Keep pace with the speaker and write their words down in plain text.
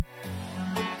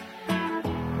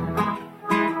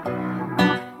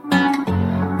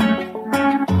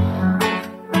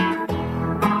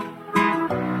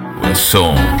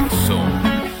corazón.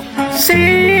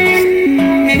 Sí,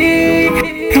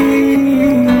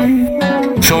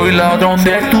 soy ladrón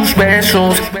de tus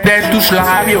besos, de tus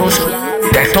labios,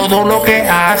 de todo lo que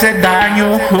hace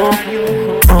daño.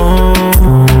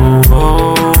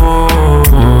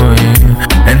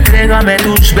 Entrégame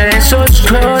tus besos,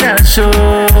 corazón.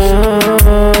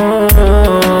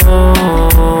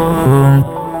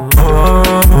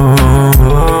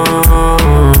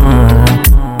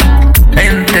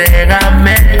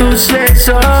 Entrégame tus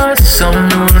besos, son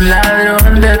un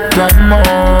ladrón de tu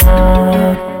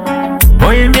amor.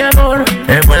 Oye mi amor,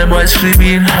 me vuelvo a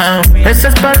escribir,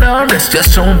 estas palabras ya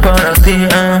son para ti,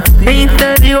 y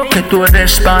te digo que tú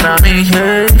eres para mí,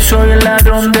 soy el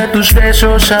ladrón de tus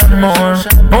besos, amor.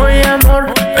 Oye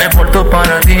amor, he vuelto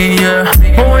para ti,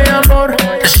 oye amor,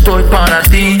 estoy para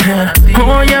ti,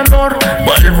 oye amor,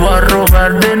 vuelvo a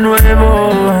robar de nuevo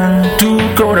tu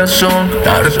corazón.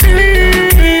 Para ti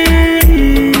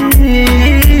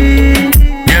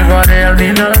llegaré al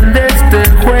final de este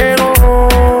juego.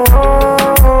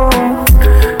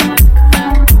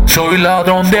 Soy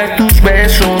ladrón de tus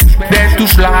besos, de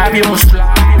tus labios,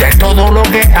 de todo lo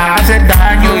que hace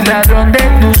daño. Y ladrón de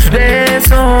tus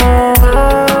besos.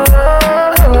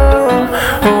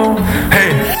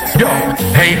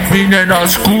 Hey, mi nena,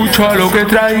 escucha lo que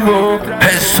traigo.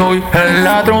 Soy el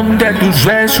ladrón de tus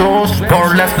besos.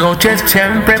 Por las noches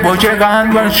siempre voy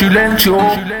llegando en silencio,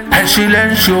 en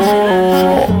silencio.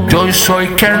 Yo soy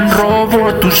quien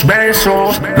robo tus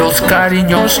besos, los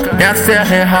cariños me has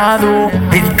dejado.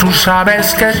 Y tú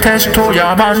sabes que te estoy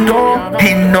amando.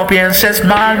 Y no pienses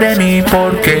mal de mí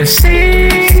porque sí.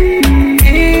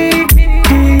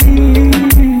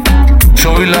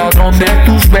 Soy ladrón de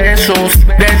tus besos,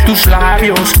 de tus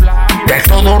labios, de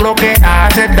todo lo que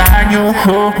hace daño.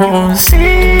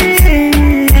 Sí.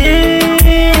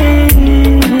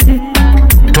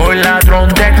 Soy ladrón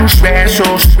de tus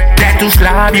besos, de tus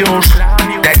labios,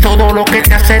 de todo lo que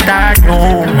te hace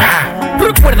daño.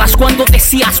 ¿Recuerdas cuando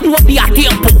decías no había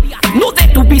tiempo? No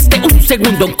detuviste un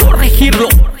segundo en corregirlo.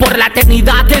 Por la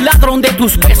eternidad el ladrón de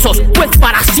tus besos, pues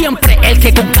para siempre el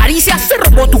que con caricias se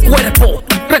robó tu cuerpo.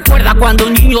 Recuerda cuando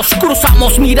niños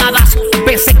cruzamos miradas,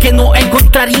 pensé que no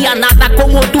encontraría nada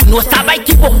como tú. No estaba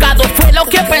equivocado, fue lo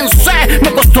que pensé.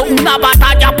 Me costó una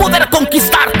batalla poder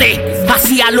conquistarte.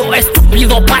 Hacía lo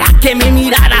estúpido para que me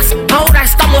miraras. Ahora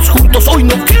estamos juntos, hoy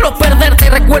no quiero perderte.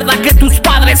 Recuerda que tus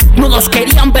padres no nos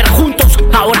querían ver juntos.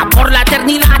 Ahora por la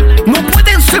eternidad no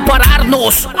pueden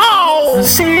separarnos. Oh.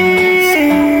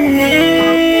 Sí.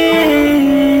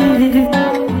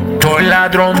 Soy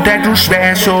ladrón de tus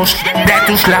besos, de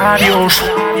tus labios,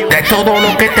 de todo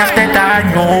lo que te hace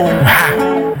daño.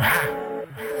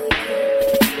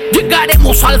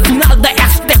 Llegaremos al final de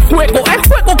este juego, el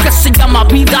juego que se llama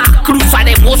vida.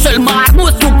 Cruzaremos el mar,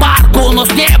 nuestro barco nos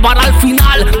llevará al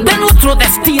final de nuestro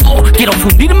destino. Quiero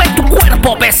fundirme en tu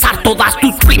cuerpo, besar todas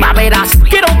tus primaveras.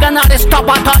 Quiero ganar esta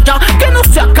batalla, que no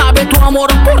se acabe tu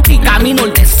amor. Por ti camino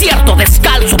el desierto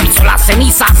descalzo, piso las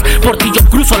cenizas. Por ti yo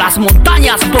cruzo las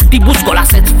montañas, por ti busco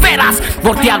las esferas.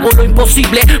 Por ti hago lo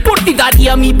imposible, por ti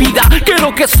daría mi vida.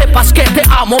 Quiero que sepas que te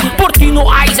amo, por ti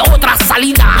no hay otra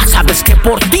salida. Sabes que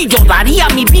por ti yo daría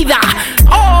mi vida.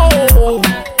 Oh.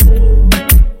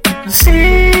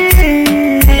 Sí.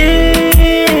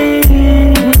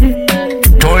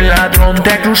 Soy ladrón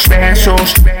de tus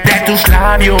besos, de tus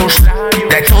labios,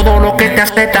 de todo lo que te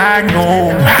hace daño.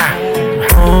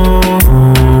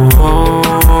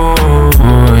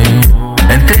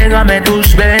 Entrégame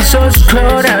tus besos,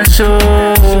 corazón.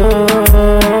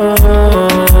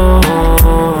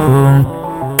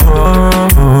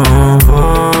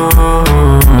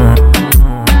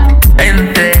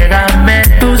 Entrégame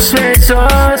tus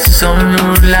besos, son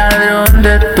un ladrón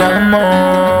de tu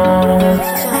amor.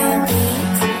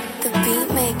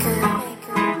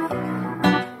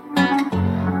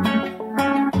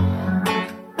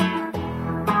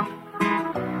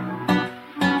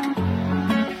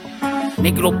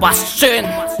 Negro Pasten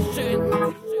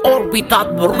Orbyta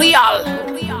real.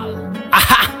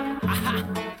 Ajá.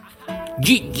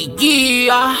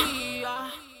 Yeah.